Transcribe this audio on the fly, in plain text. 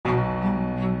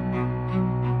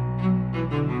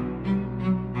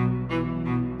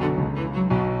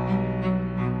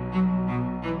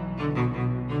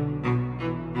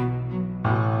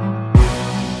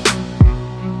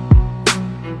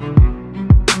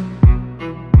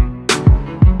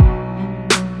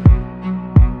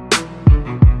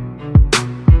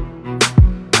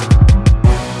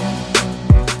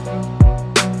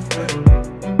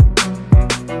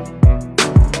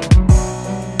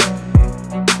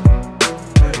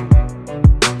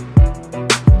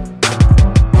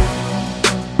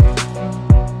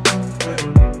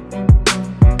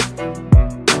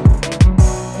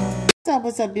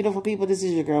what's up, beautiful people? This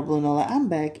is your girl, Blue Nola. I'm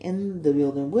back in the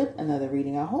building with another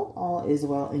reading. I hope all is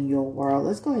well in your world.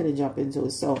 Let's go ahead and jump into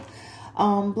it. So,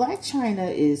 Blac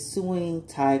Chyna is suing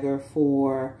Tyga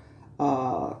for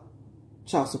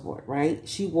child support, right?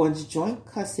 She wants joint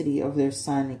custody of their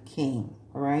son, King,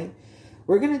 all right?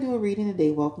 We're going to do a reading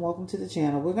today. Welcome to the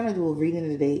channel. We're going to do a reading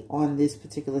today on this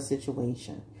particular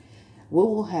situation. What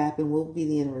will happen? What will be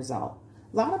the end result?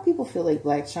 A lot of people feel like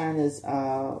Blac Chyna's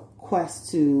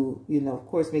quest to, of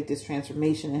course, make this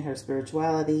transformation in her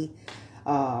spirituality,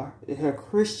 her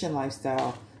Christian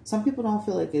lifestyle. Some people don't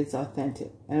feel like it's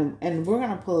authentic. And we're going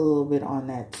to put a little bit on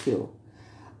that too.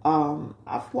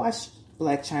 I've watched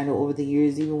Blac Chyna over the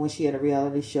years, even when she had a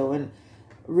reality show. And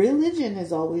religion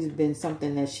has always been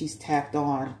something that she's tapped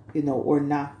on, or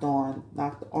knocked on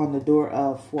the door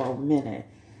of for a minute.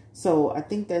 So I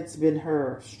think that's been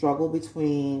her struggle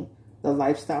between the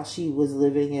lifestyle she was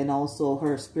living and also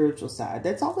her spiritual side.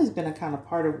 That's always been a kind of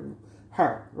part of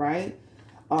her, right?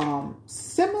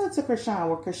 Similar to Chrishana,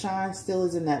 where Chrishana still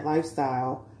is in that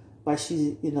lifestyle, but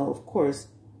she, of course,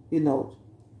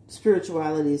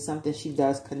 spirituality is something she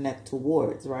does connect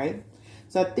towards, right?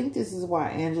 So I think this is why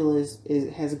Angela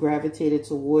has gravitated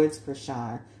towards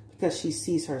Chrishana, because she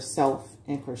sees herself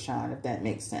in Chrishana, if that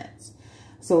makes sense.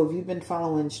 So if you've been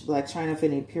following Blac Chyna for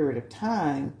any period of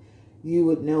time, you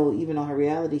would know, even on her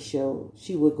reality show,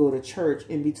 she would go to church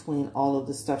in between all of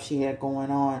the stuff she had going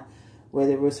on,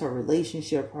 whether it was her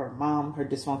relationship, her mom, her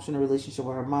dysfunctional relationship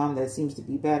with her mom that seems to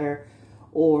be better,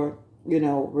 or,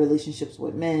 relationships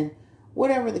with men,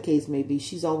 whatever the case may be.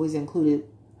 She's always included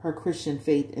her Christian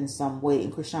faith in some way,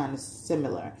 and Chrishana is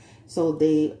similar. So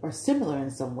they are similar in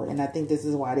some way, and I think this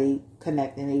is why they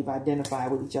connect and they've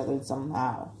identified with each other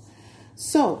somehow.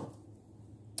 So,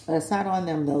 that's not on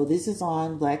them though. This is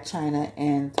on Blac Chyna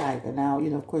and Tyga. Now,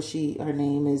 of course, her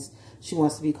name is, she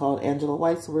wants to be called Angela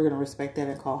White, so we're going to respect that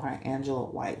and call her Angela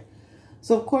White.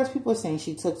 So, of course, people are saying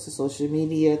she took to social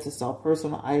media to sell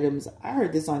personal items. I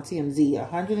heard this on TMZ,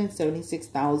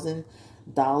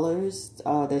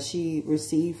 $176,000 that she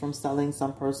received from selling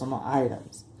some personal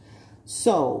items.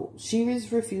 So, she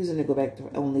is refusing to go back to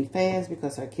OnlyFans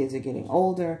because her kids are getting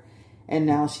older. And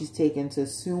now she's taken to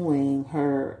suing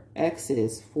her ex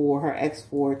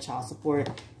for child support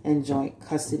and joint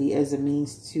custody as a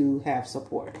means to have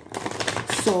support.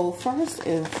 So first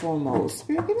and foremost,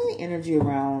 Spirit, give me the energy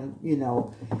around,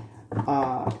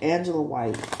 Angela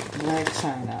White, Blac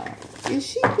Chyna. Is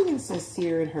she being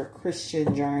sincere in her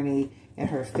Christian journey and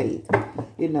her faith?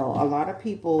 A lot of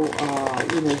people,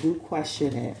 do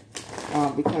question it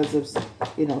because of,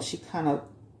 she kind of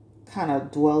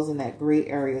dwells in that gray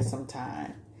area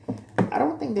sometimes. I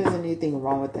don't think there's anything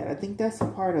wrong with that. I think that's a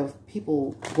part of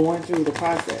people going through the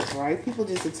process, right? People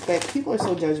are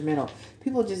so judgmental.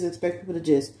 People just expect people to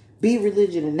just be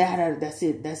religion and that's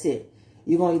it.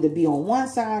 You're going to either be on one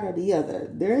side or the other.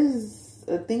 There's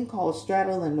a thing called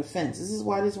straddling the fence. This is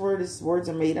why these words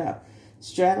are made up.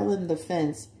 Straddling the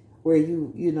fence, where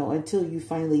you until you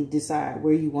finally decide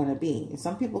where you want to be. And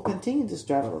some people continue to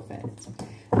straddle the fence.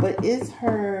 But is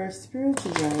her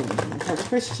spiritual journey, her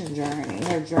Christian journey,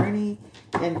 her journey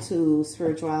into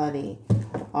spirituality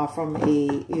from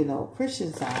a,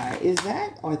 Christian side, is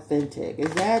that authentic?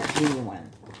 Is that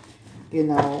genuine? Give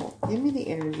me the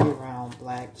energy around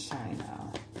Blac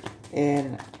Chyna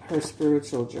and her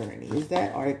spiritual journey. Is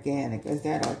that organic? Is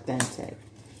that authentic?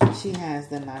 She has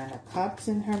the 9 of Cups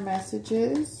in her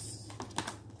messages.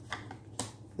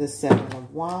 The 7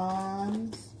 of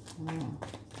Wands.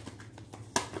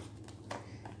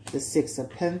 The 6 of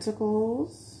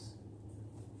Pentacles.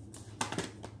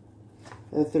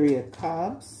 The 3 of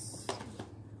Cups.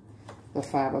 The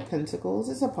 5 of Pentacles.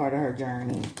 It's a part of her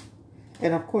journey.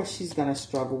 And of course, she's going to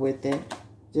struggle with it.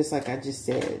 Just like I just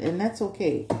said. And that's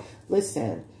okay.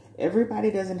 Listen, everybody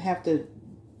doesn't have to,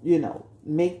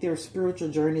 make their spiritual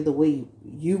journey the way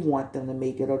you want them to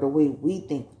make it, or the way we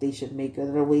think they should make it,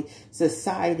 or the way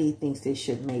society thinks they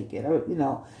should make it. Or,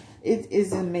 it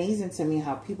is amazing to me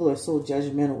how people are so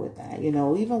judgmental with that.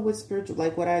 Even with spiritual,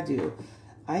 like what I do.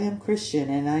 I am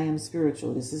Christian and I am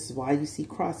spiritual. This is why you see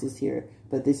crosses here.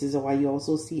 But this is why you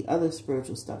also see other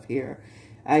spiritual stuff here.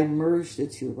 I merge the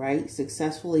two, right?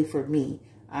 Successfully for me.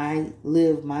 I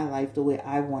live my life the way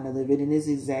I want to live it. And this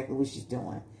is exactly what she's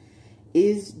doing.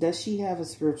 Does she have a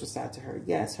spiritual side to her?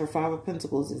 Yes, her 5 of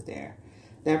Pentacles is there.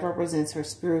 That represents her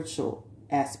spiritual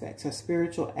aspects, her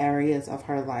spiritual areas of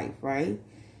her life, right?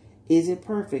 Is it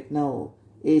perfect? No.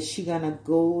 Is she going to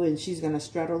go and she's going to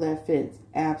straddle that fence?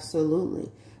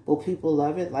 Absolutely. Will people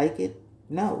love it, like it?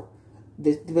 No.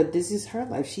 But this is her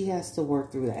life. She has to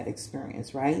work through that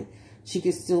experience, right? She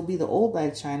could still be the old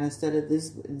Blac Chyna instead of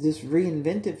this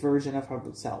reinvented version of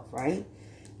herself, right?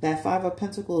 That Five of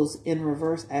Pentacles in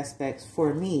reverse aspects,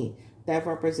 for me, that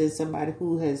represents somebody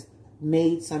who has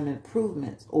made some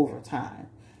improvements over time,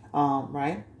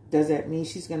 right? Does that mean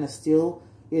she's going to still,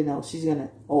 she's going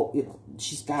to,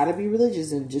 she's got to be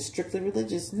religious and just strictly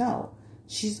religious? No.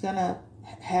 She's going to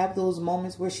have those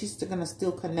moments where she's going to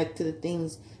still connect to the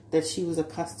things that she was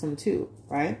accustomed to,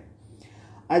 right?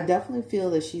 I definitely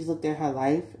feel that she's looked at her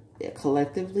life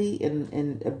collectively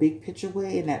in a big picture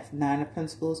way, in that Nine of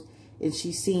Pentacles, and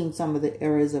she's seen some of the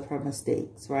errors of her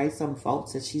mistakes, right? Some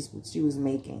faults that she was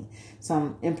making,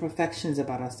 some imperfections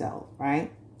about herself,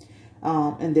 right?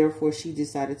 And therefore she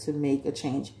decided to make a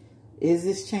change. Is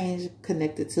this change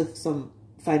connected to some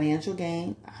financial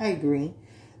gain? I agree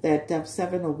that the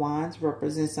Seven of Wands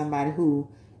represents somebody who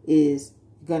is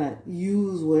gonna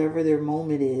use whatever their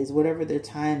moment is, whatever their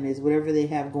time is, whatever they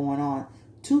have going on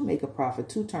to make a profit,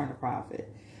 to turn a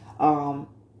profit.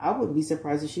 I wouldn't be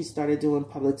surprised if she started doing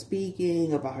public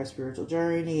speaking about her spiritual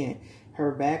journey and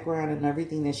her background and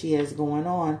everything that she has going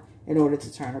on in order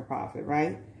to turn a profit,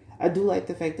 right? I do like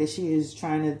the fact that she is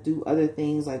trying to do other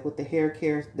things, like with the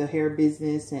hair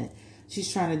business, and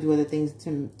she's trying to do other things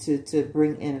to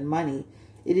bring in money.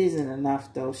 It isn't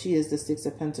enough, though. She is the Six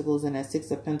of Pentacles, and that Six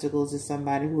of Pentacles is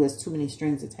somebody who has too many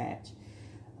strings attached.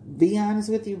 Be honest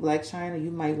with you, Blac Chyna,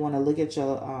 you might want to look at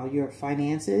your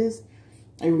finances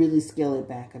and really scale it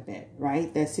back a bit,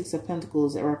 right? That Six of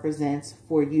Pentacles represents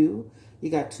for you. You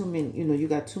got too many, you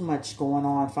got too much going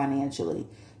on financially.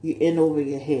 You're in over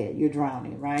your head. You're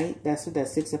drowning, right? That's what that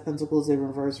Six of Pentacles in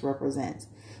reverse represents.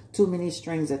 Too many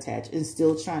strings attached and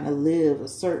still trying to live a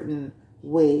certain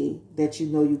way that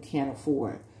you can't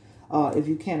afford. If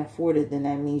you can't afford it, then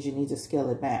that means you need to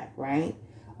scale it back, right?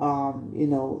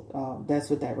 That's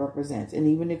what that represents. And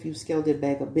even if you've scaled it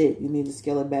back a bit, you need to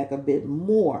scale it back a bit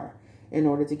more in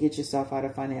order to get yourself out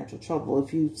of financial trouble.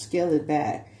 If you scale it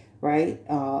back, right,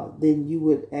 then you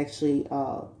would actually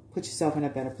put yourself in a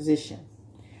better position.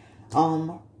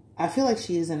 I feel like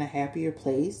she is in a happier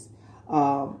place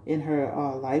in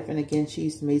her life. And again,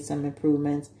 she's made some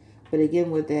improvements. But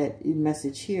again, with that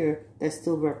message here, that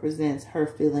still represents her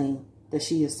feeling that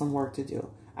she has some work to do.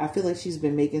 I feel like she's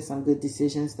been making some good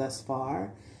decisions thus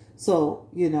far. So,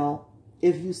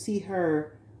 if you see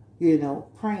her,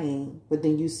 praying, but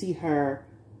then you see her,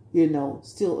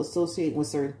 still associating with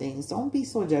certain things, don't be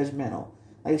so judgmental.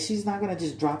 Like, she's not going to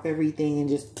just drop everything and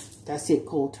just, that's it,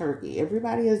 cold turkey.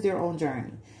 Everybody has their own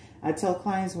journey. I tell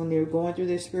clients when they're going through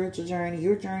their spiritual journey,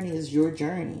 your journey is your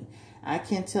journey. I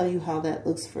can't tell you how that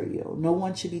looks for you. No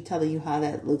one should be telling you how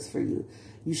that looks for you.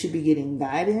 You should be getting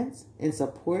guidance and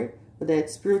support, but that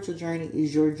spiritual journey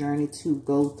is your journey to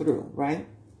go through, right?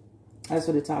 That's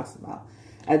what it talks about.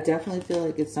 I definitely feel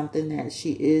like it's something that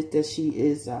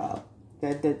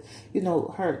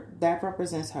that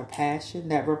represents her passion,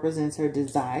 that represents her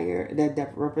desire,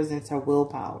 that represents her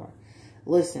willpower.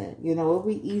 Listen, it would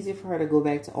be easy for her to go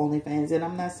back to OnlyFans, and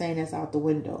I'm not saying that's out the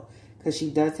window, because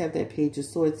she does have that Page of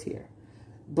Swords here.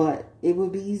 But it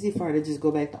would be easy for her to just go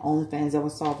back to OnlyFans. That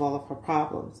would solve all of her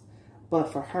problems.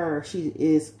 But for her, she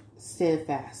is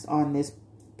steadfast on this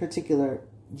particular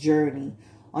journey,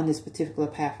 on this particular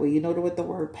pathway. You know what the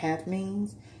word path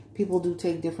means? People do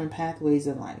take different pathways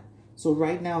in life. So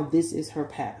right now, this is her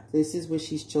path. This is what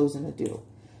she's chosen to do.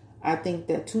 I think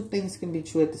that two things can be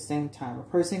true at the same time. A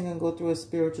person can go through a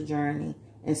spiritual journey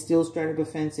and still straddle the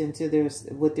fence into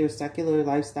with their secular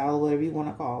lifestyle, whatever you want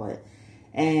to call it,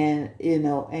 and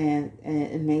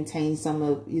and maintain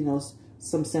some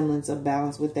semblance of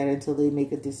balance with that until they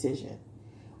make a decision.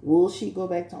 Will she go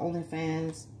back to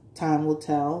OnlyFans? Time will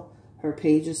tell. Her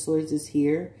Page of Swords is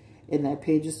here, and that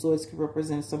Page of Swords can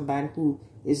represent somebody who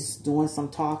is doing some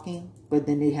talking, but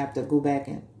then they have to go back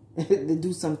and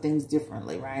do some things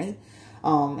differently, right?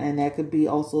 And that could be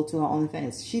also to her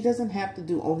OnlyFans. She doesn't have to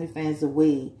do OnlyFans the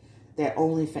way that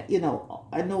OnlyFans,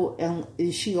 I know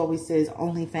she always says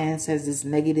OnlyFans has this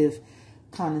negative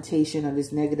connotation or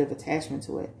this negative attachment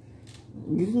to it.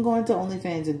 You can go into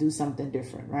OnlyFans and do something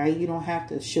different, right? You don't have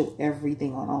to show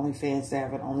everything on OnlyFans to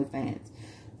have an OnlyFans.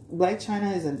 Blac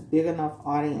Chyna is a big enough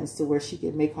audience to where she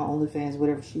can make her OnlyFans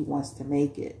whatever she wants to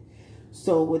make it.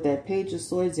 So with that Page of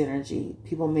Swords energy,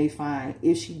 people may find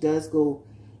if she does go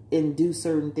and do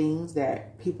certain things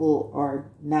that people are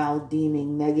now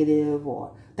deeming negative,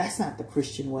 or that's not the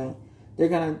Christian way,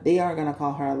 they are gonna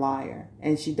call her a liar.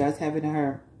 And she does have it in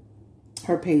her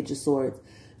Page of Swords.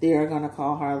 They are gonna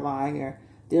call her a liar.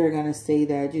 They're gonna say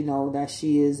that that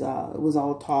she is it was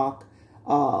all talk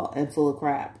and full of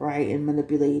crap, right, and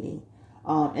manipulating.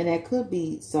 And that could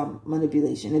be some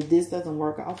manipulation. If this doesn't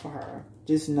work out for her,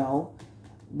 just know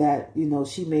that, you know,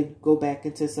 she may go back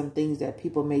into some things that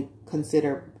people may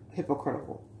consider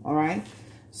hypocritical. All right.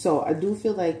 So I do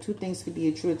feel like two things could be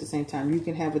true at the same time. You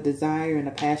can have a desire and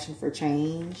a passion for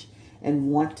change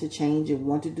and want to change and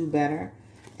want to do better.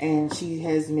 And she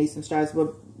has made some strides.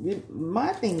 But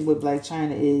my thing with Blac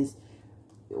Chyna is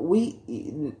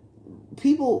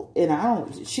people,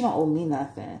 and she don't owe me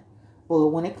nothing. But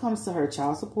when it comes to her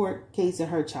child support case and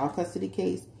her child custody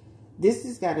case, this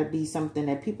has got to be something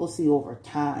that people see over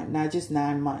time, not just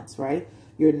 9 months, right?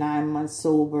 You're 9 months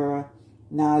sober.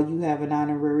 Now you have an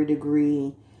honorary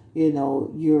degree. You're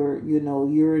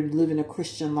living a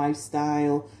Christian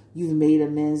lifestyle. You've made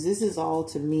amends. This is all,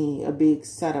 to me, a big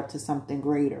setup to something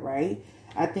greater, right?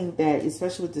 I think that,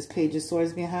 especially with this Page of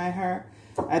Swords behind her,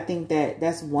 I think that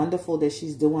that's wonderful that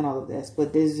she's doing all of this.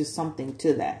 But there's just something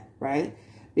to that, right?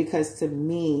 Because to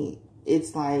me,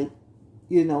 it's like,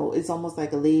 it's almost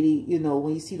like a lady,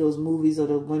 when you see those movies of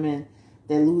the women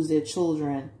that lose their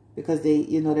children because they,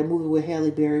 that movie with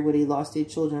Halle Berry where they lost their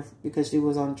children because she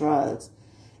was on drugs.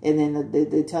 And then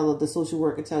they tell the social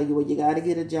worker tell you, well, you got to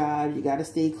get a job, you got to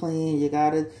stay clean, you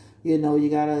got to, you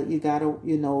got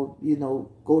to,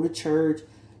 go to church.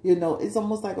 It's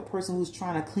almost like a person who's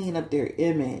trying to clean up their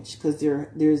image because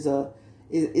there's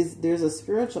a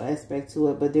spiritual aspect to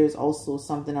it, but there's also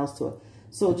something else to it.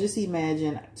 So just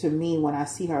imagine, to me, when I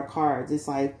see her cards, it's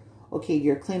like, okay,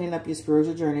 you're cleaning up your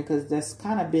spiritual journey because that's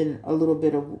kind of been a little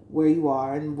bit of where you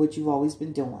are and what you've always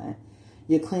been doing.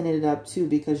 You're cleaning it up, too,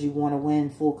 because you want to win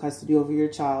full custody over your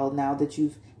child now that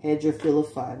you've had your fill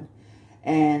of fun.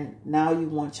 And now you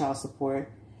want child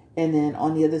support. And then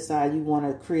on the other side, you want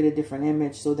to create a different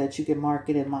image so that you can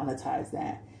market and monetize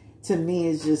that. To me,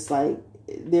 it's just like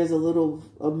there's a little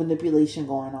manipulation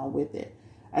going on with it.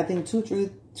 I think two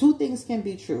things can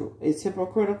be true. It's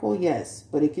hypocritical, yes,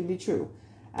 but it can be true.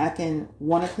 I can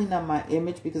want to clean up my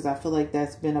image because I feel like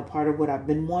that's been a part of what I've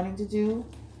been wanting to do.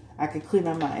 I can clean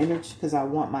up my image because I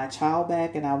want my child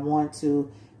back and I want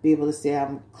to be able to say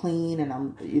I'm clean and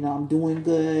I'm doing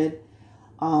good.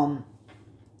 And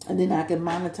then I can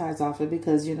monetize off it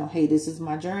because, hey, this is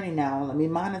my journey now. Let me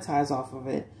monetize off of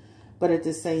it. But at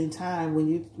the same time, when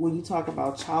you talk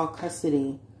about child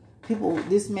custody,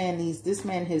 this man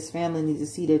and his family need to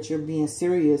see that you're being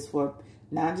serious for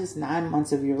not just 9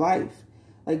 months of your life.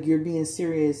 Like you're being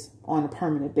serious on a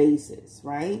permanent basis,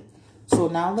 right? So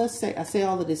now I say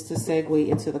all of this to segue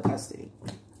into the custody.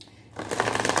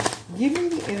 Give me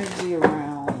the energy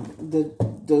around the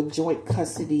joint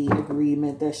custody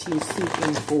agreement that she's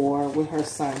seeking for with her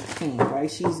son, King, right?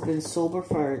 She's been sober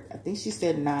for, I think she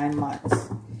said 9 months.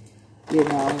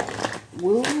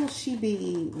 Will she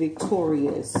be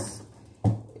victorious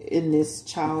in this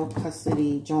child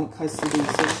custody, joint custody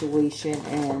situation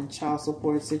and child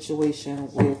support situation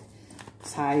with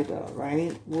Tyga,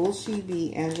 right? Will she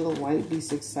be, Angela White, be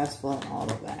successful in all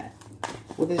of that?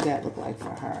 What does that look like for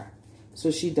her?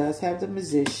 So she does have the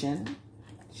Magician.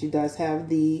 She does have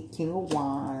the King of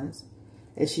Wands.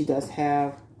 And she does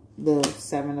have the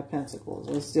Seven of Pentacles.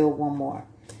 There's still one more.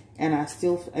 And I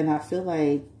feel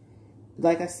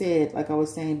like I said, like I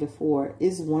was saying before,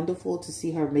 it's wonderful to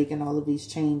see her making all of these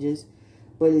changes.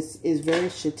 But it's very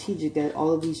strategic that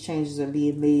all of these changes are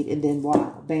being made. And then,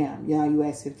 wow, bam, you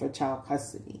asking for child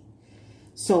custody.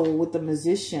 So with the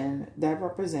Magician, that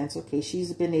represents, okay,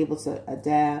 she's been able to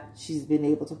adapt. She's been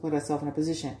able to put herself in a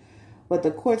position. But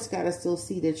the court's got to still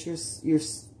see that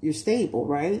you're stable,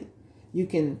 right? You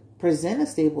can present a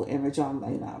stable image.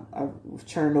 I've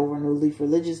turned over a new leaf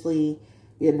religiously.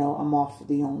 I'm off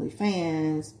the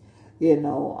OnlyFans.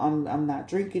 I'm not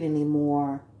drinking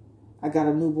anymore. I got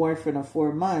a new boyfriend of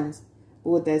 4 months. But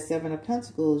with that Seven of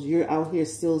Pentacles, you're out here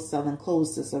still selling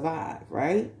clothes to survive,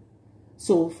 right?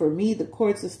 So for me, the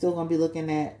courts are still going to be looking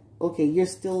at, okay, you're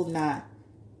still not,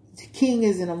 King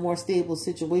is in a more stable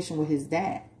situation with his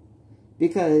dad.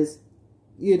 Because,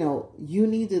 you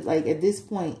need to, like, at this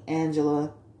point,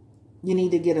 Angela, you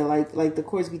need to get like the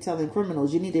courts be telling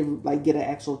criminals, you need to, like, get an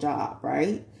actual job,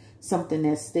 right? Something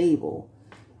that's stable.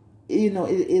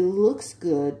 It looks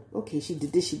good. Okay, she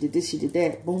did this, she did this, she did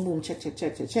that. Boom, boom, check, check,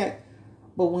 check, check, check.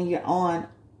 But when you're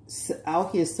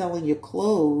out here selling your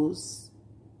clothes,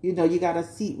 you got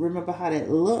to remember how that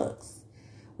looks.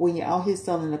 When you're out here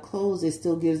selling the clothes, it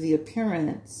still gives the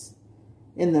appearance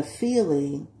and the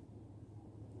feeling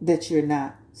that you're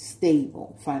not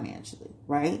stable financially,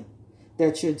 right?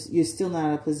 That you're still not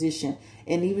in a position.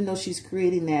 And even though she's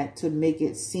creating that to make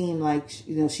it seem like,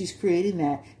 she's creating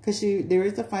that because there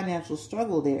is a financial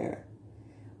struggle there.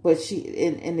 But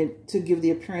to give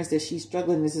the appearance that she's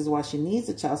struggling, this is why she needs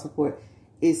the child support.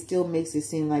 it still makes it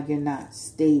seem like you're not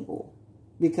stable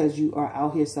because you are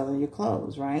out here selling your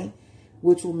clothes, right?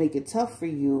 Which will make it tough for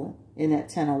you in that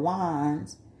 10 of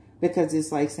Wands, because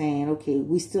it's like saying, okay,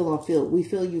 we still don't feel, we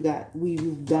feel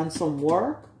you've done some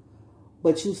work,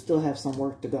 but you still have some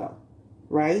work to go,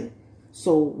 right?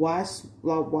 So why,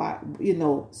 you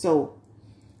know, so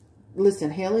listen,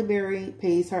 Halle Berry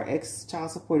pays her ex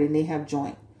child support and they have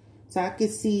joint. So I can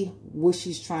see what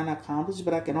she's trying to accomplish,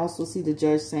 but I can also see the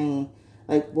judge saying,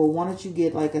 like, well, why don't you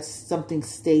get like something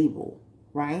stable,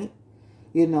 right?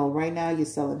 You know, right now you're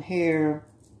selling hair.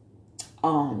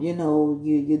 You know,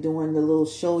 you're doing the little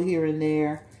show here and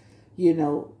there. You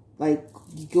know, like,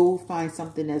 you go find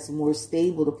something that's more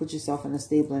stable to put yourself in a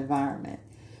stable environment.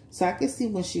 So I can see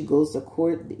when she goes to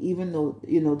court, even though,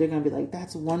 you know, they're going to be like,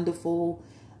 that's wonderful,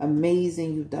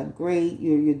 amazing, you've done great,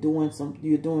 you're doing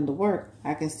the work.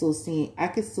 I can still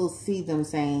see them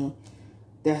saying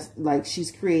that's like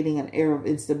she's creating an air of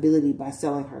instability by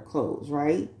selling her clothes,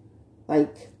 right?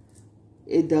 Like,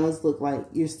 it does look like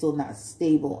you're still not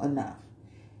stable enough.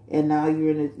 And now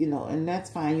you're in a, you know, and that's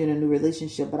fine, you're in a new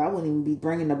relationship, but I wouldn't even be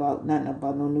bringing nothing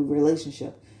about no new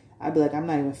relationship. I'd be like, I'm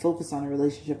not even focused on a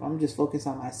relationship. I'm just focused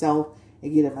on myself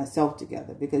and getting myself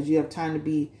together, because you have time to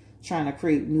be trying to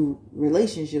create new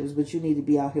relationships, but you need to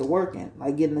be out here working,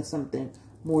 like getting to something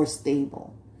more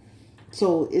stable.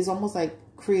 So it's almost like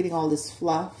creating all this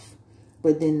fluff,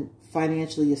 but then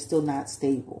financially you're still not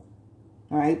stable.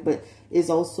 All right. But it's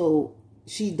also,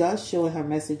 she does show in her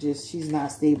messages she's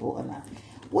not stable enough.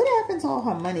 What happened to all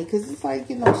her money? Because it's like,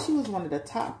 you know, she was one of the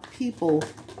top people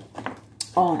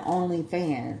on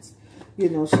OnlyFans. You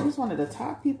know, she was one of the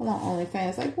top people on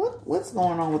OnlyFans. Like, what's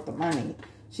going on with the money?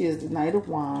 She has the Knight of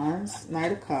Wands,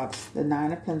 Knight of Cups, the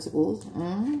Nine of Pentacles,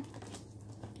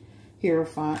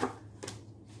 Hierophant,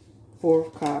 Four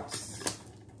of Cups,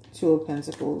 Two of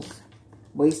Pentacles.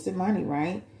 Wasted money,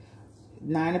 right?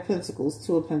 Nine of Pentacles,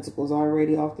 Two of Pentacles,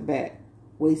 already off the bat.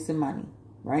 Wasting money,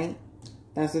 right?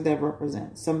 That's what that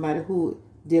represents. Somebody who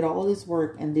did all this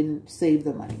work and didn't save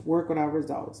the money. Work without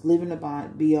results. Living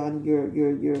beyond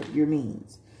your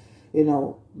means. You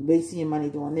know, wasting your money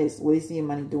doing this. Wasting your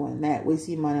money doing that.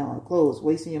 Wasting your money on clothes.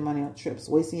 Wasting your money on trips.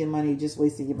 Wasting your money, just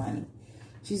wasting your money.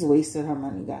 She's wasting her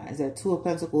money, guys. That Two of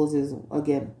Pentacles is,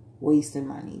 again, wasting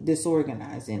money.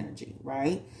 Disorganized energy,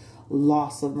 right?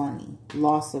 Loss of money.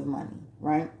 Loss of money,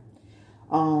 right?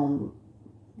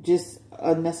 Just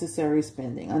unnecessary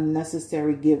spending,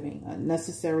 unnecessary giving,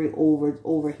 unnecessary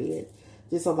overhead.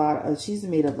 Just a lot of, she's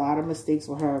made a lot of mistakes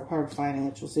with her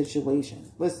financial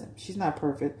situation. Listen, she's not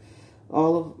perfect.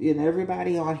 All of, you know,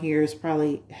 everybody on here has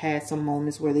probably had some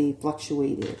moments where they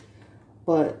fluctuated.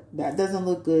 But that doesn't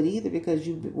look good either, because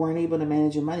you weren't able to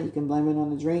manage your money. You can blame it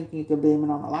on the drink, you can blame it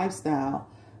on the lifestyle.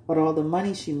 But all the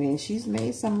money she's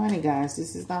made some money, guys.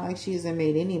 This is not like she hasn't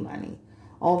made any money.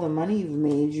 All the money you've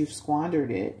made, you've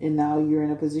squandered it. And now you're in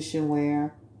a position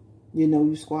where, you know,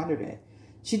 you squandered it.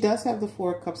 She does have the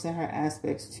Four of Cups in her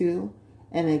aspects too.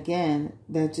 And again,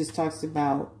 that just talks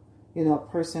about, you know,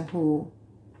 a person who,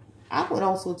 I would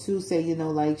also too say, you know,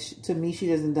 like, to me, she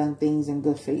doesn't done things in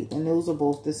good faith. And those are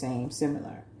both the same,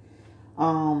 similar.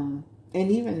 And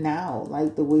even now,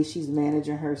 like, the way she's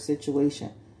managing her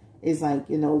situation is like,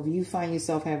 you know, if you find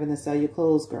yourself having to sell your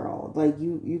clothes, girl, like,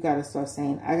 you got to start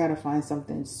saying, I got to find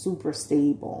something super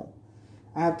stable.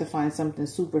 I have to find something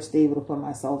super stable to put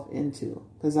myself into,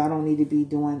 because I don't need to be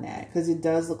doing that, because it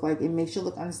does look like, it makes you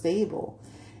look unstable.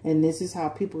 And this is how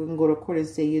people can go to court and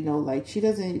say, you know, like,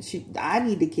 I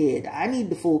need the kid. I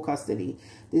need the full custody.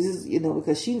 This is, you know,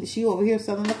 because she over here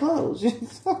selling the clothes,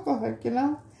 you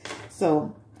know.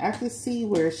 So I can see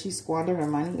where she squandered her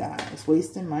money, guys,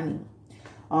 wasting money.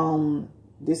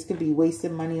 This could be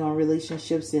wasting money on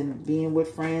relationships and being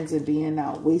with friends and being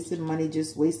out. Wasting money,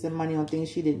 just wasting money on things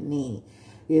she didn't need.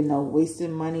 You know,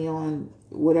 wasting money on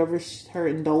whatever her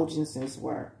indulgences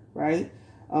were, right?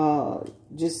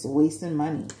 Just wasting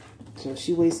money. So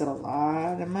she wasted a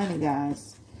lot of money,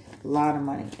 guys. A lot of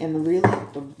money. And really,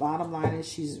 the bottom line is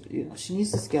she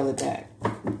needs to scale it back.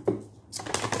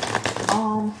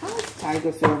 How's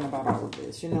Tyga feeling about all of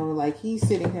this? You know, like, he's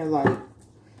sitting here like,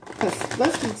 because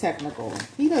let's be technical.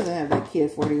 He doesn't have that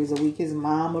kid 4 days a week. His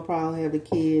mom will probably have the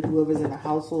kid. Whoever's in the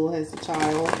household has the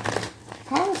child.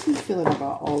 How is he feeling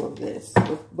about all of this?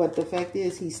 But the fact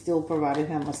is, he still provided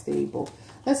him a stable.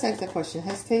 Let's ask the question.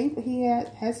 Has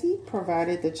he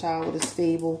provided the child with a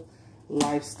stable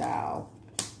lifestyle?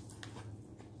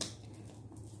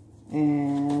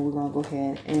 And we're going to go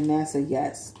ahead. And that's a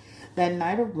yes. That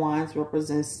Knight of Wands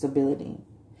represents stability.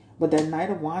 But that Knight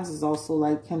of Wands is also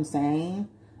like him saying,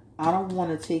 I don't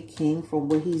want to take King from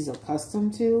what he's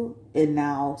accustomed to and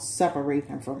now separate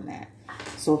him from that.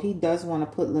 So he does want to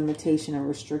put limitation and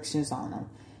restrictions on him.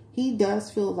 He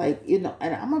does feel like, you know,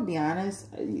 and I'm going to be honest,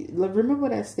 remember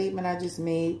that statement I just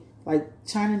made? Like,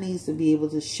 Chyna needs to be able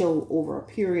to show over a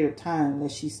period of time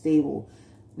that she's stable.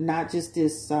 Not just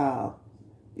this,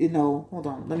 you know, hold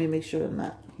on. Let me make sure I'm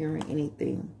not hearing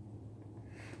anything.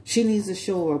 She needs to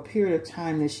show over a period of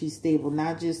time that she's stable,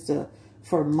 not just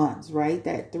for months, right?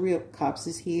 That Three of Cups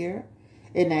is here.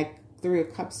 And that Three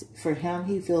of Cups, for him,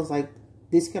 he feels like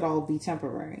this could all be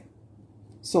temporary.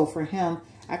 So for him,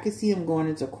 I could see him going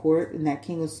into court and that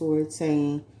King of Swords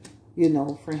saying, you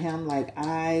know, for him, like,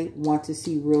 I want to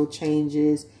see real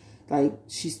changes. Like,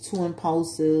 she's too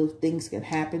impulsive. Things can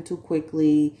happen too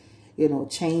quickly. You know,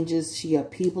 changes. She have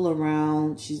people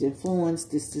around. She's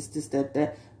influenced this,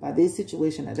 that, by this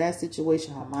situation or that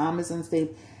situation. Her mom is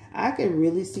unstable. I could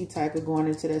really see Tyga going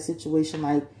into that situation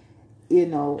like, you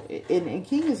know, and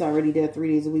King is already there 3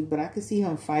 days a week, but I could see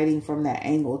him fighting from that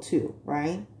angle too,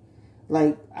 right?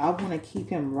 Like, I want to keep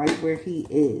him right where he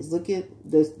is. Look at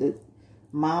this. The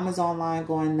mom is online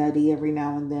going nutty every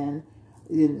now and then.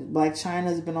 Blac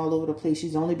Chyna's been all over the place.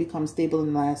 She's only become stable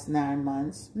in the last 9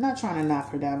 months. I'm not trying to knock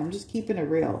her down. I'm just keeping it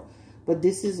real. But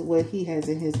this is what he has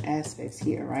in his aspects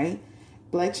here, right?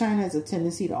 Blac Chyna has a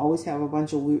tendency to always have a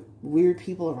bunch of weird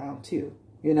people around too,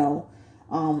 you know.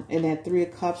 And that Three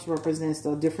of Cups represents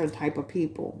a different type of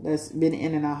people that's been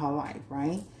in and out of her life,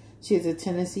 right? She has a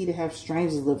tendency to have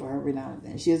strangers live with her every now and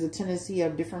then. She has a tendency to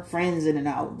have different friends in and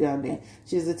out down there.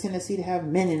 She has a tendency to have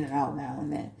men in and out now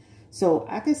and then. So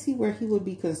I can see where he would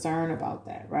be concerned about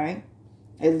that, right?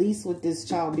 At least with this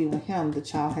child being with him, the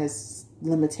child has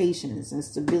limitations and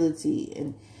stability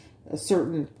and a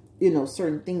certain, you know,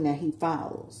 certain thing that he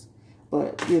follows.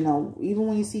 But, you know, even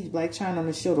when you see Blac Chyna on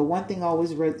the show, the one thing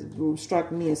always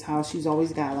struck me is how she's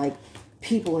always got, like,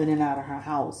 people in and out of her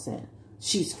house. And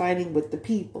she's fighting with the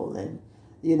people. And,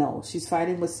 you know, she's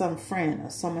fighting with some friend or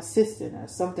some assistant or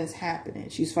something's happening.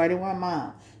 She's fighting with her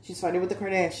mom. She's fighting with the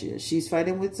Kardashians. She's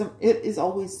fighting with some... It is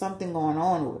always something going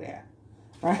on over there.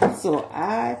 Right? So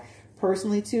I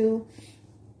personally, too,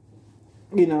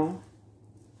 you know...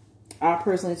 I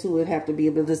personally, too, would have to be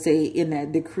able to say in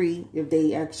that decree, if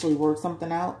they actually work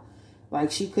something out, like,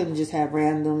 she couldn't just have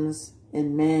randoms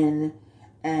and men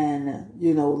and,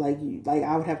 you know, like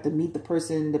I would have to meet the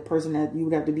person that you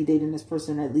would have to be dating this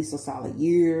person at least a solid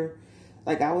year.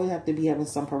 Like, I would have to be having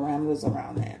some parameters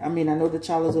around that. I mean, I know the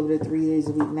child is over there 3 days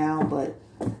a week now, but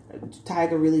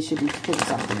Tyga really should be putting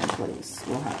something in place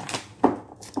with her.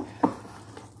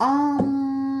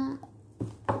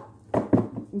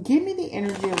 Give me the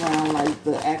energy around, like,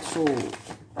 the actual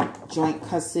joint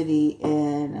custody.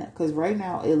 And because right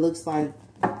now it looks like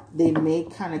they may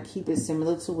kind of keep it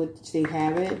similar to what they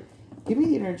have it. Give me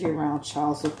the energy around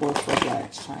child support for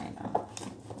Blac Chyna.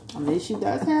 I mean, she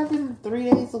does have them 3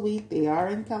 days a week. They are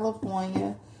in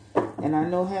California. And I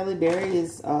know Halle Berry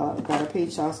is got to pay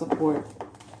child support.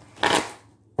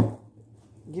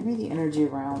 Give me the energy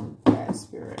around that,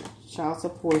 Spirit. Child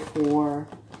support for...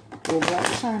 Will Blac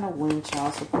Chyna win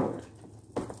child support?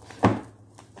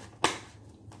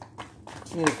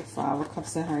 She has the Five of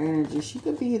Cups in her energy. She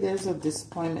could be, there's a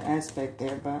disappointment aspect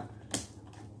there, but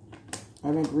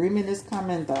an agreement is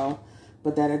coming, though.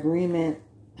 But that agreement,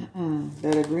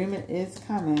 that agreement is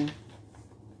coming.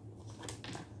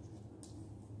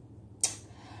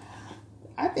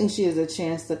 I think she has a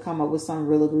chance to come up with some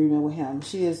real agreement with him.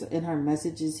 She is in her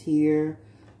messages here.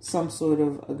 Some sort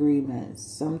of agreement,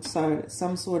 some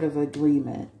sort of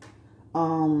agreement.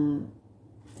 And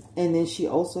then she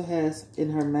also has in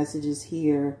her messages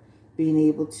here being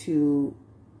able to,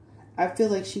 I feel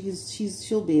like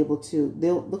she'll be able to,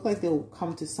 they'll look like they'll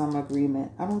come to some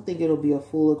agreement. I don't think it'll be a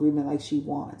full agreement like she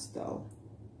wants, though.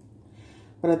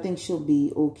 But I think she'll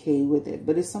be okay with it.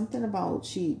 But it's something about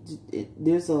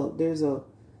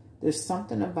there's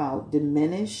something about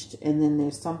diminished, and then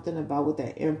there's something about with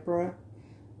that Emperor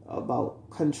about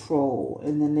control.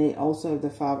 And then they also have the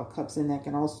Five of Cups, and that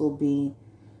can also be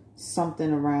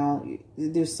something around,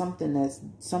 there's something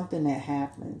that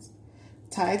happens.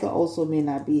 Tyga also may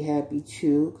not be happy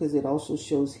too, because it also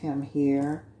shows him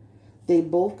here. They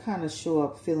both kind of show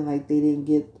up feeling like they didn't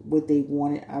get what they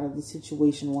wanted out of the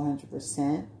situation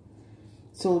 100%.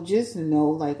 So just know,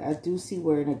 like, I do see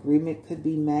where an agreement could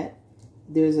be met.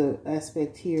 There's an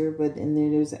aspect here, but and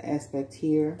then there's an aspect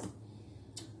here.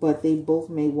 But they both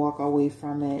may walk away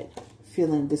from it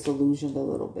feeling disillusioned a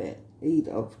little bit. Eight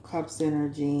of Cups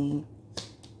energy,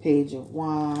 Page of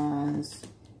Wands,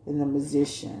 and the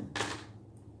Magician.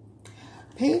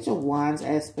 Page of Wands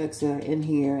aspects are in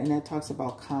here, and that talks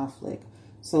about conflict.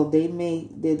 So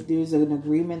there's an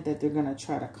agreement that they're going to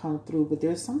try to come through, but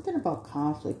there's something about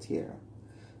conflict here.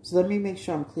 So let me make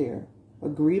sure I'm clear.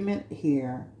 Agreement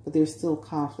here, but there's still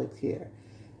conflict here.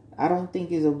 I don't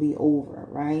think it'll be over,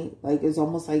 right? Like, it's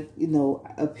almost like, you know,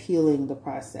 appealing the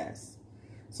process.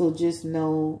 So just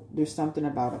know there's something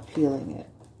about appealing it.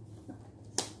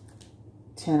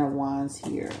 Ten of Wands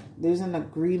here. There's an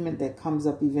agreement that comes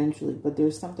up eventually, but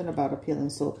there's something about appealing.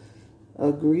 So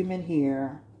agreement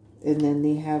here, and then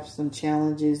they have some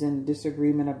challenges and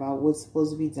disagreement about what's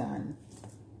supposed to be done.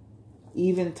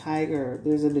 Even Tyga,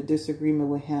 there's a disagreement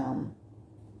with him.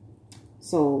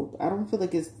 So I don't feel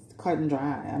like it's cut and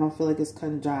dry. I don't feel like it's cut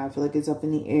and dry. I feel like it's up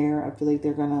in the air. I feel like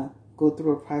they're going to go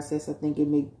through a process. I think it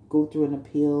may go through an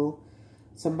appeal.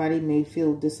 Somebody may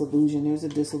feel disillusioned. There's a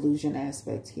disillusion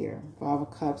aspect here. Five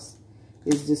of Cups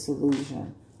is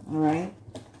disillusion. All right.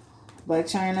 Blac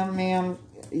Chyna, ma'am,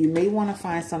 you may want to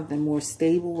find something more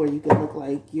stable where you could look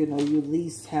like, you know, you at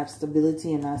least have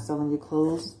stability and not selling your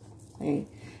clothes. Hey,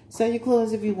 sell your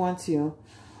clothes if you want to.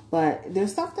 But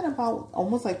there's something about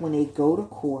almost like when they go to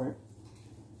court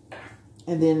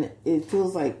and then it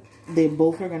feels like they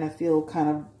both are going to feel kind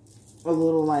of a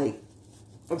little like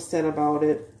upset about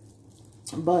it.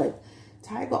 But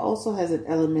Tyga also has an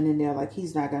element in there like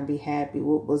he's not going to be happy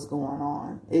with what's going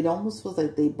on. It almost feels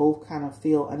like they both kind of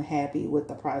feel unhappy with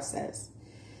the process.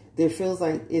 There feels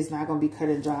like it's not going to be cut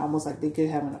and dry, almost like they could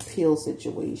have an appeal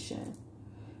situation.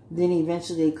 Then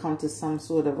eventually they come to some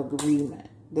sort of agreement.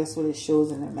 That's what it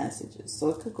shows in the messages. So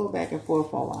it could go back and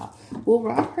forth for a while. Will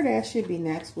Rob Kardashian be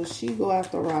next? Will she go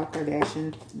after Rob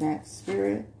Kardashian next,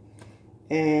 Spirit?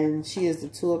 And she is the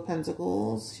Two of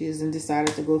Pentacles. She hasn't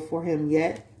decided to go for him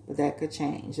yet, but that could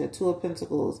change. The Two of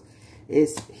Pentacles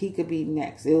is he could be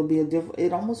next. It will be a different.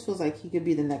 It almost feels like he could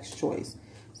be the next choice.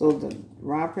 So the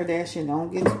Rob Kardashian, don't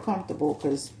get too comfortable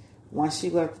because once she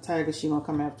go after Tyga, she gonna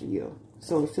come after you.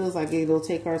 So it feels like it'll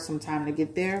take her some time to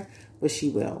get there, but she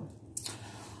will.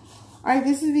 All right,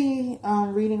 this is the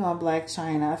reading on Blac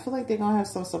Chyna. I feel like they're going to have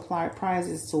some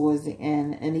surprises towards the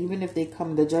end. And even if they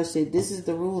come, the judge said, this is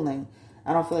the ruling.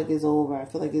 I don't feel like it's over. I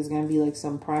feel like it's going to be like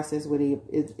some process where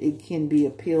it can be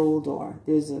appealed or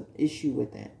there's an issue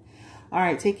with it. All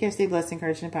right, take care, stay blessed,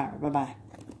 encouraged, and empowered. Bye-bye.